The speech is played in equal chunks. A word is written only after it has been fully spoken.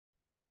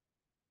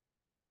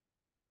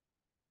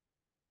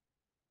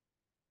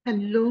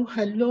Hello,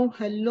 hello,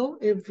 hello,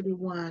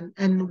 everyone,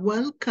 and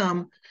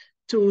welcome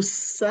to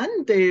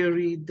Sunday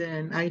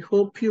reading. I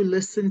hope you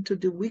listened to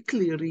the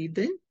weekly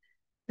reading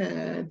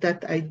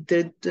that I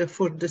did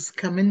for this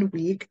coming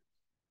week.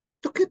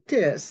 Look at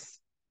this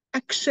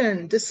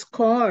action, this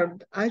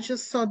card. I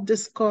just thought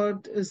this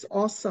card is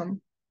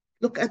awesome.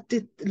 Look at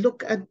the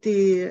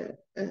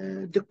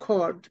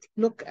card.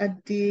 Look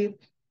at the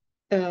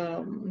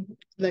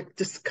like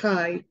the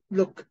sky.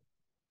 Look,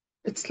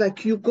 it's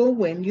like you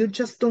going, you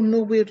just don't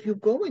know where you're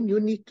going. You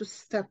need to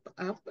step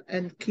up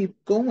and keep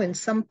going.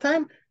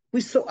 Sometimes we're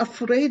so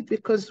afraid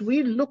because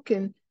we're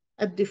looking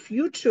at the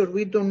future.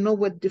 We don't know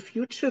what the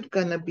future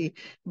gonna be.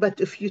 But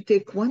if you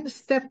take one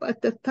step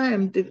at a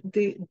time,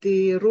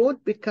 the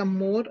road become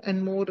more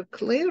and more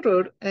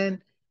clearer.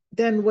 And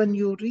then when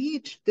you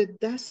reach the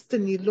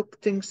destiny,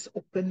 look, things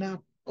open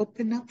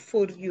up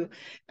for you.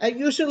 I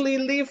usually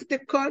leave the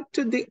card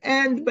to the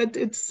end, but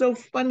it's so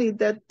funny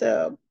that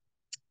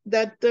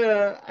I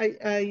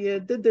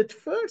did it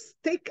first.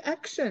 Take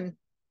action.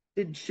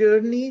 The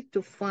journey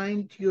to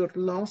find your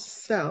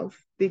lost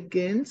self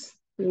begins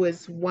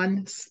with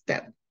one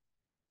step.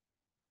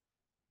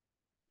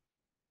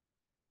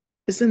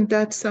 Isn't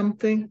that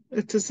something?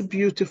 It is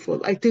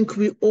beautiful. I think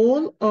we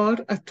all are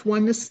at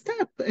one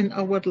step in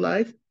our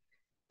life,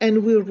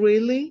 and we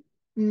really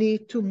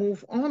need to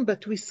move on,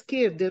 but we're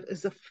scared. There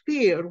is a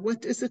fear.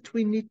 What is it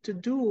we need to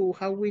do?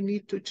 How we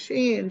need to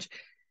change?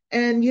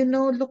 And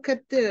look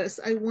at this.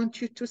 I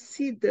want you to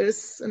see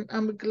this. And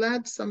I'm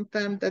glad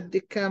sometimes that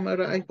the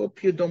camera, I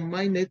hope you don't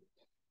mind it.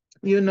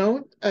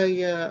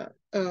 I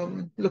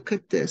look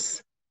at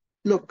this.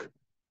 Look,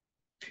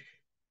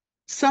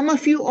 some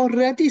of you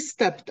already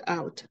stepped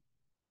out.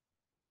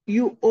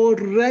 You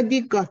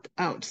already got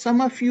out. Some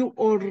of you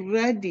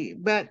already,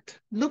 but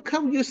look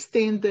how you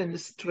standing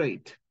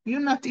straight.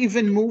 You're not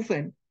even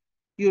moving.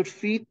 Your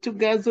feet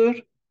together,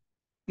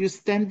 you're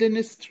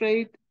standing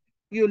straight,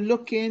 you're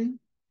looking,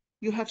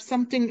 you have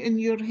something in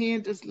your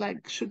hand. It's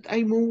like, should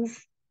I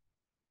move?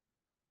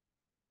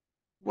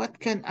 What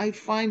can I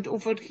find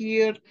over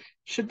here?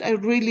 Should I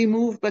really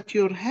move? But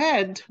your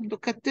head,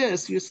 look at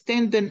this, you're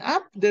standing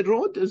up, the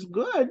road is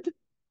good.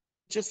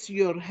 Just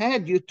your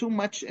head, you're too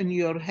much in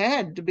your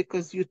head.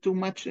 Because you're too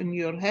much in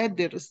your head,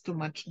 there is too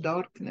much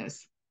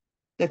darkness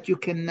that you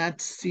cannot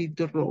see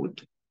the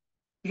road,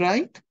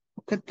 right?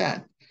 Look at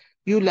that.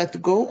 You let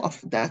go of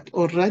that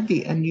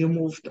already and you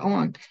moved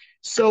on.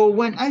 So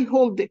when I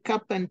hold the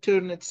cup and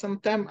turn it,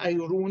 sometimes I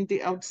ruin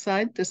the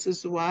outside. This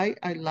is why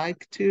I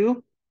like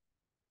to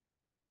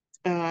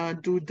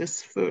do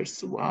this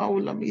first. Wow,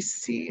 let me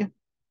see.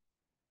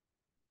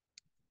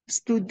 Let's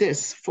do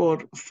this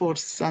for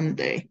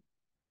Sunday.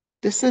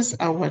 This is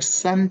our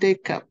Sunday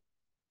cup.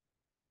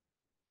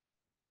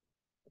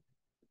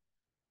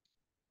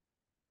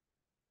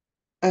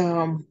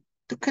 Um,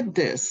 Look at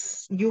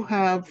this.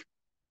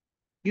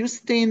 You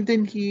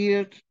standing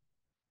here.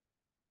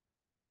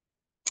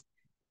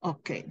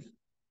 Okay,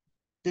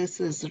 this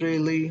is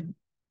really,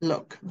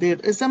 look, there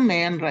is a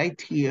man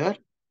right here.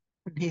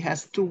 He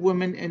has two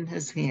women in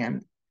his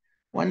hand.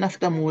 One of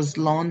them was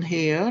long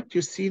hair.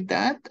 You see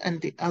that?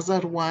 And the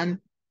other one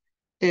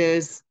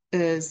is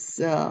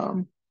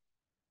on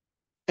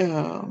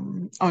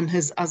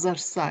his other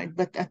side.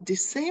 But at the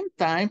same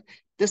time,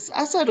 this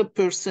other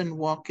person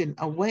walking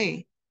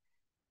away,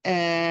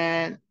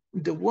 and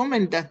the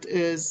woman that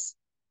is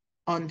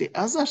on the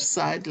other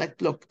side,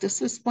 like, look,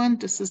 this is one,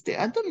 this is the,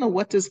 I don't know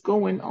what is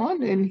going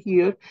on in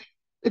here.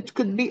 It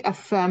could be a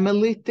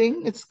family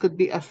thing. It could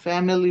be a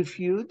family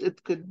feud.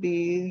 It could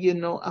be,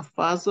 a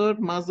father,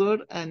 mother,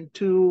 and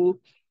two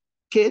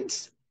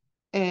kids.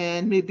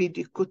 And maybe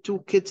the two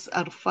kids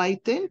are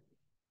fighting,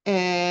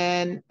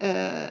 and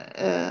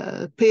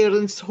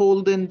parents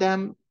holding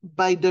them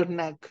by their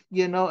neck.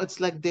 It's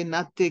like they're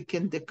not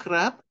taking the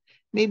crap.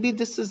 Maybe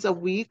this is a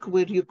week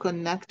where you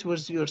connect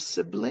with your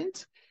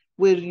siblings,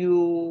 where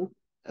you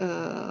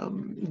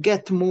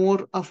get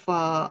more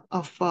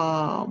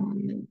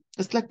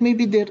it's like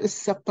maybe there is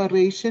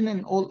separation,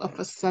 and all of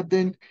a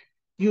sudden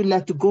you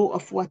let go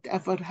of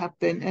whatever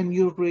happened, and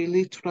you're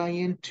really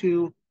trying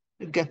to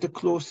get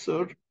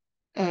closer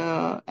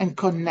and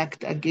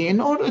connect again.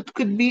 Or it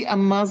could be a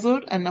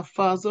mother and a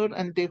father,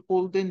 and they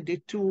holding the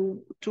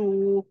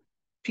two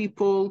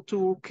people,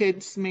 two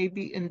kids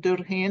maybe in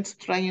their hands,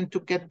 trying to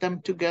get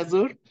them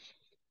together.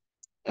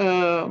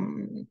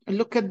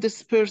 Look at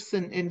this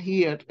person in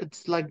here.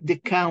 It's like the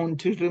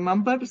count. You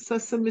remember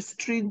Sesame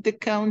Street, the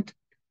count?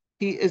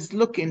 He is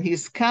looking,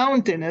 he's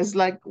counting. It's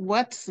like,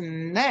 what's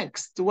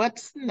next?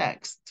 What's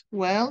next?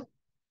 Well,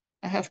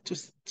 I have to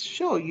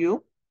show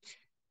you,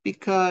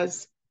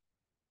 because,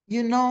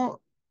 you know,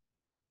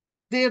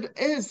 there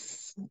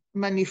is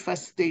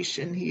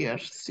manifestation here.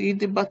 See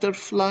the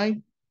butterfly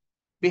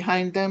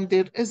behind them?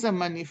 There is a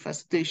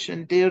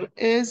manifestation. There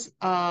is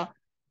a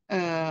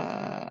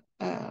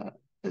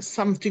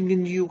something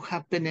new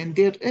happening.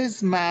 There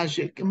is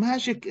magic.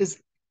 Magic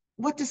is,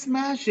 what is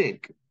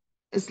magic?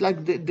 It's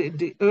like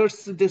the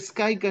earth, the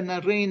sky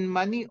gonna rain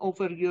money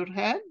over your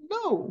head?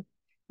 No.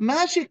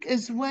 Magic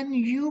is when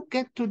you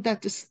get to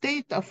that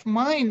state of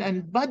mind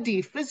and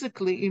body,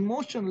 physically,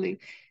 emotionally,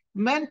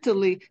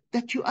 mentally,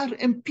 that you are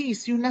in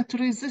peace. You're not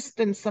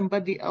resisting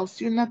somebody else.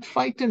 You're not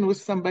fighting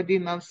with somebody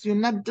else. You're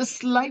not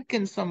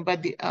disliking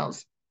somebody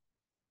else.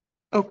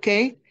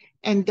 Okay?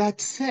 And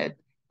that's it.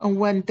 And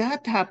when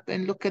that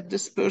happened, look at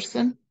this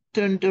person,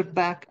 turned their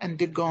back and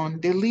they're gone.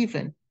 They're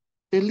leaving.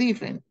 They're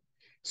leaving.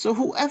 So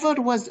whoever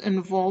was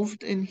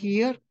involved in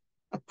here,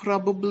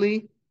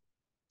 probably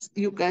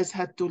you guys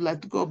had to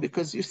let go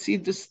because you see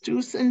the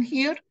stews in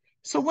here.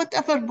 So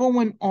whatever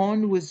going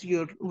on with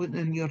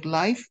within your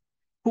life,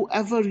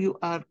 whoever you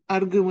are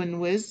arguing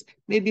with,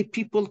 maybe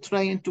people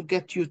trying to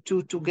get you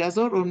two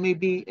together, or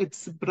maybe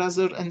it's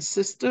brother and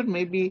sister,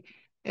 maybe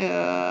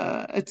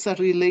it's a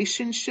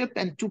relationship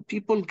and two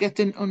people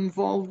getting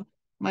involved.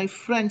 My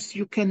friends,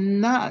 you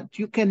cannot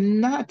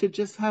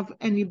just have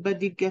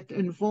anybody get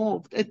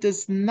involved. It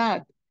is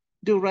not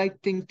the right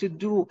thing to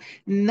do.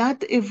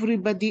 Not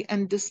everybody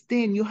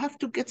understand. You have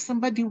to get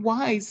somebody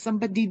wise,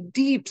 somebody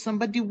deep,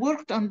 somebody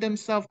worked on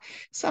themselves,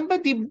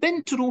 somebody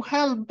been through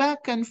hell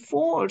back and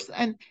forth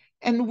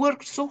and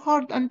worked so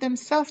hard on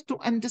themselves to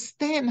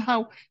understand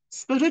how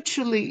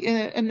spiritually,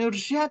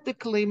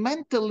 energetically,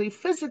 mentally,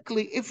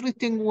 physically,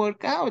 everything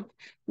work out.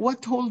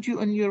 What hold you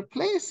in your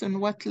place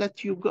and what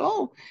let you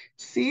go.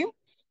 See?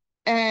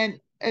 And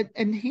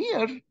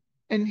here,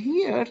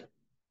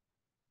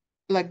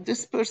 like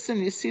this person,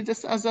 you see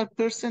this other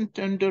person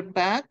turned their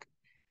back.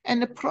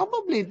 And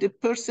probably the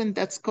person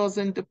that's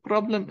causing the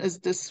problem is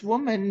this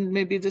woman.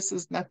 Maybe this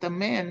is not a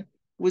man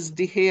with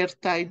the hair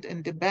tied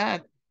in the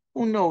back.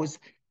 Who knows?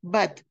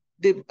 But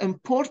the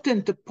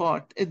important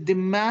part is the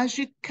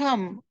magic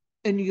come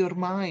in your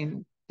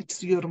mind.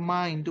 It's your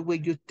mind, the way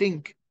you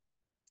think.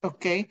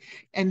 Okay.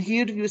 And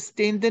here you're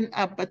standing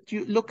up, but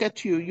you look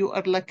at you, you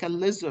are like a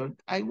lizard.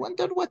 I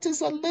wonder what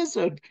is a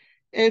lizard.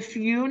 If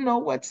you know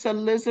what's a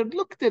lizard,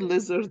 look the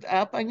lizard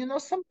up. And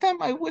sometimes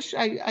I wish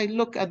I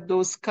look at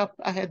those cup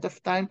ahead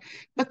of time,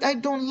 but I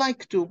don't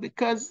like to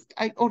because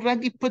I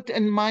already put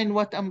in mind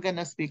what I'm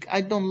gonna speak.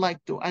 I don't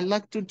like to. I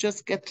like to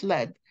just get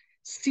led,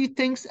 see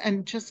things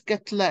and just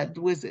get led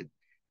with it.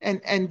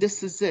 And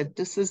this is it.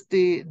 This is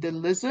the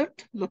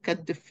lizard. Look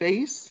at the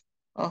face.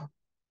 Oh,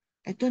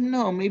 I don't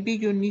know. Maybe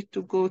you need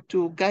to go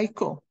to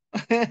Geico.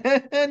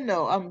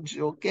 No, I'm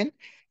joking.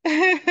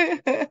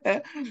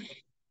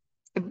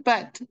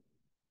 But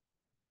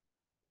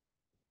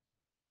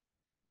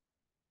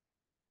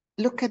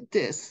look at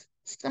this.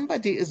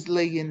 Somebody is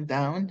laying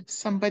down.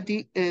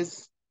 Somebody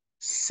is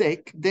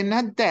sick. They're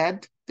not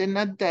dead. They're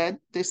not dead.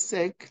 They're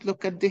sick.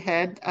 Look at the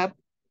head up.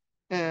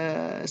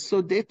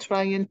 So they're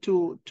trying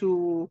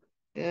to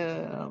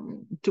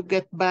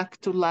get back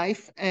to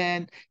life,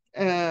 and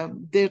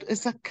there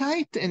is a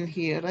kite in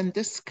here, and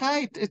this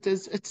kite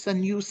it's a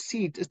new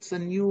seed, it's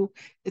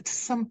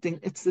something,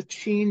 it's a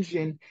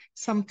changing,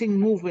 something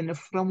moving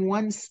from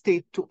one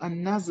state to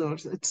another.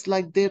 It's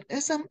like there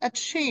isn't a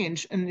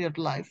change in your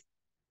life.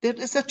 There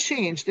is a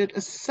change. There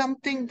is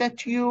something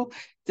that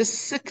the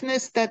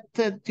sickness that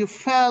you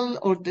fell,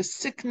 or the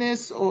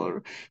sickness,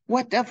 or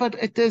whatever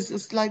it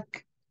is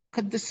like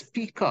at this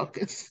peacock.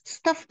 It's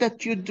stuff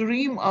that you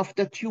dream of,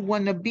 that you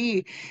want to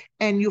be,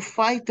 and you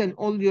fight and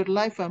all your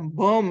life, and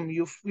boom,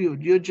 you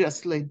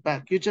just laid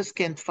back. You just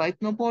can't fight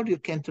no more. You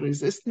can't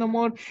resist no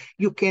more.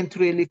 You can't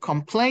really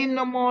complain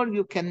no more.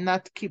 You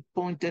cannot keep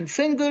pointing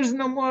fingers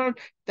no more.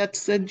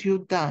 That's it. You're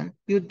done.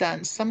 You're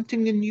done.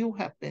 Something new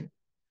happened.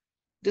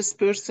 This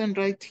person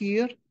right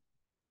here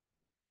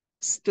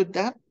stood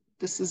up.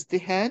 This is the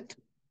head,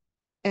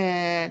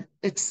 and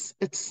it's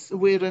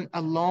wearing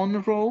a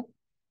long robe,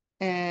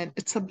 and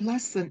it's a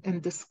blessing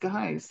in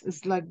disguise.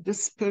 It's like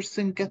this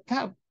person get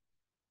up.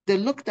 They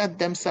looked at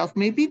themselves.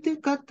 Maybe they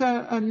got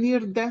a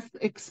near-death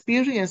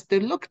experience. They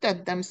looked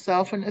at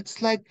themselves, and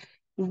it's like,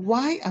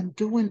 why I'm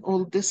doing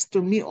all this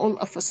to me? All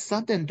of a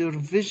sudden, their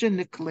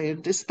vision clear.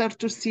 They start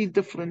to see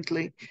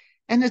differently.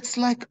 And it's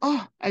like,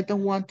 oh, I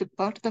don't want a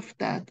part of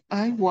that.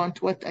 I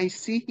want what I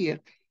see here.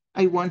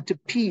 I want the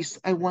peace.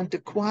 I want the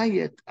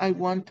quiet. I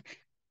want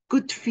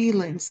good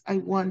feelings. I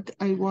want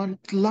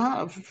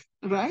love,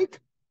 right?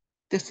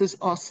 This is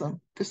awesome.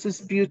 This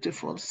is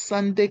beautiful.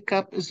 Sunday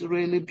cup is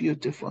really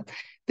beautiful.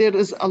 There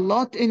is a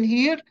lot in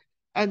here,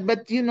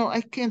 but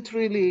I can't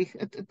really.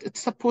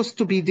 It's supposed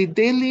to be the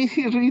daily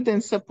reading.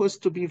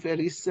 Supposed to be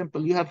very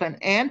simple. You have an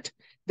ant.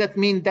 That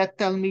means that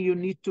tell me you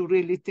need to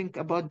really think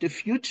about the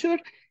future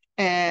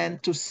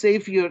and to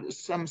save your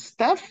some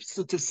stuff.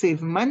 So to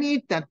save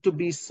money, not to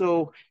be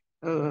so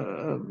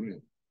uh,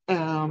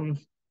 um,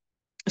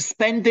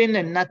 spending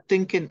and not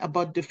thinking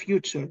about the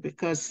future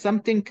because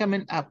something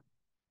coming up.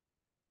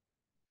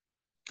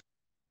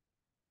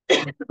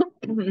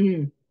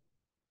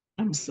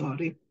 I'm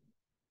sorry.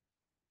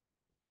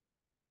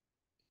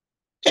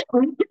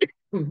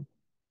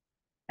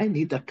 I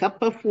need a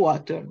cup of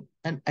water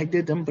and I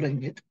didn't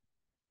bring it.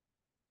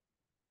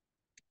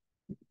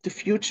 The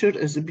future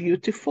is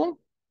beautiful.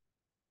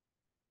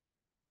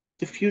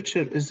 The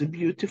future is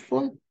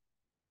beautiful.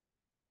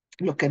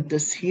 Look at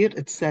this here.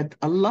 It said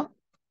Allah.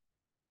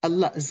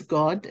 Allah is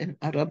God in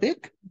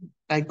Arabic.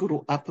 I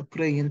grew up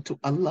praying to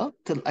Allah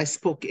till I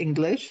spoke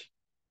English.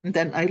 And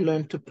then I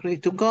learned to pray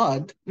to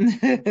God.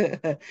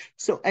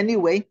 So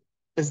anyway,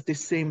 it's the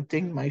same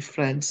thing, my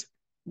friends.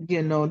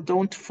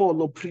 Don't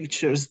follow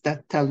preachers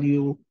that tell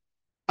you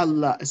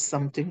Allah is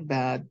something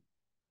bad.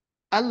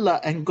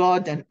 Allah and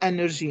God and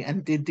energy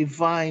and the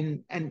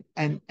divine and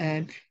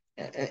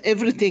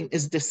everything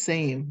is the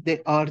same.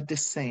 They are the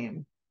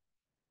same.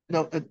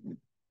 No,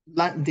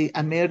 the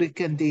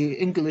American, the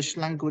English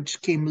language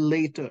came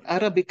later.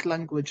 Arabic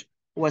language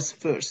was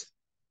first.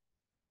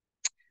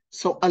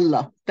 So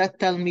Allah, that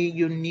tell me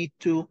you need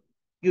to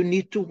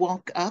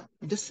walk up.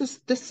 This is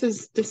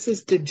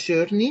the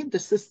journey.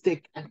 This is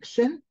the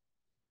action.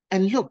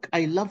 And look,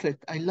 I love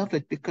it. I love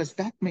it because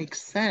that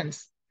makes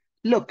sense.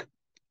 Look,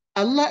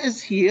 Allah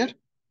is here,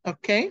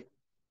 okay?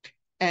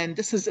 And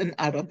this is in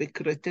Arabic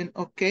written,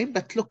 okay?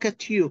 But look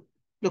at you.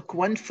 Look,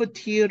 1 foot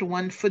here,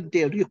 1 foot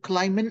there. You're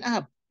climbing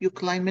up. You're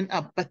climbing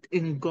up. But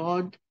in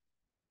God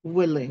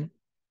willing,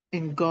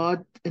 in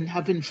God, and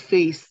having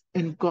faith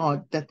in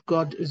God that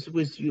God is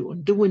with you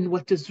and doing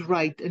what is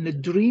right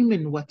and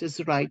dreaming what is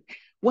right.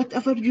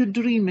 Whatever you're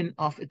dreaming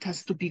of, it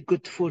has to be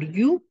good for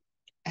you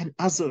and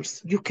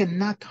others. You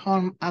cannot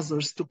harm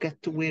others to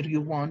get to where you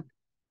want.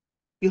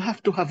 You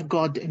have to have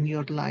God in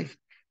your life.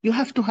 You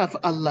have to have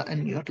Allah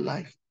in your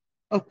life.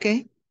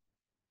 Okay?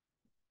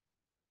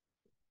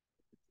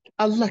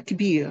 Allah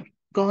Kabir.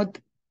 God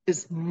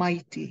is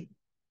mighty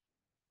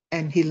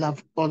and He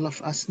loves all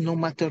of us, no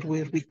matter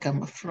where we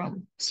come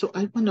from. So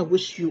I want to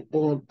wish you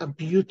all a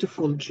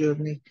beautiful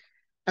journey,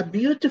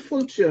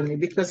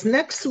 because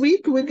next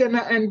week we're going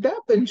to end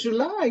up in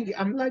July.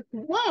 I'm like,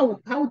 wow,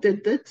 how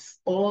did this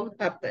all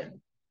happen?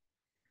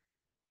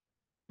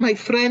 My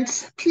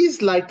friends,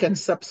 please like and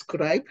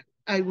subscribe.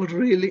 I would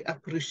really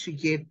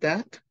appreciate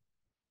that.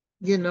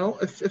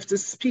 If they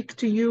speak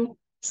to you,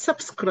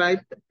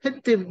 subscribe,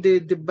 hit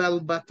the bell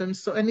button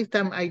so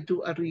anytime I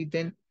do a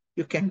reading,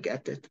 you can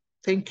get it.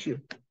 Thank you.